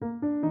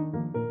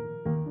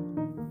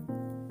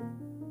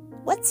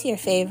What's your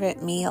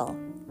favorite meal?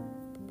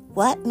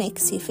 What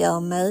makes you feel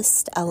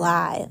most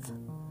alive?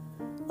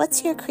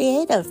 What's your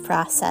creative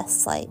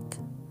process like?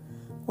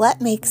 What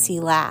makes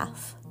you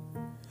laugh?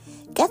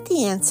 Get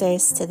the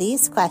answers to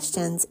these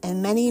questions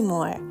and many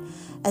more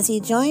as you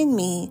join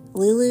me,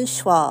 Lulu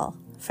Schwall,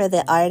 for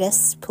the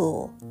Artist's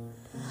Pool.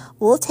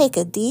 We'll take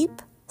a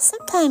deep,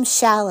 sometimes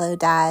shallow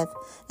dive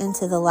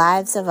into the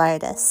lives of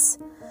artists.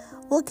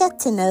 We'll get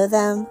to know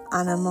them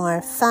on a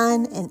more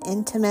fun and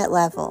intimate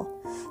level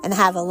and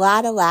have a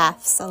lot of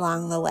laughs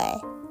along the way.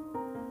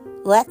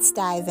 Let's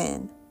dive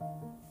in.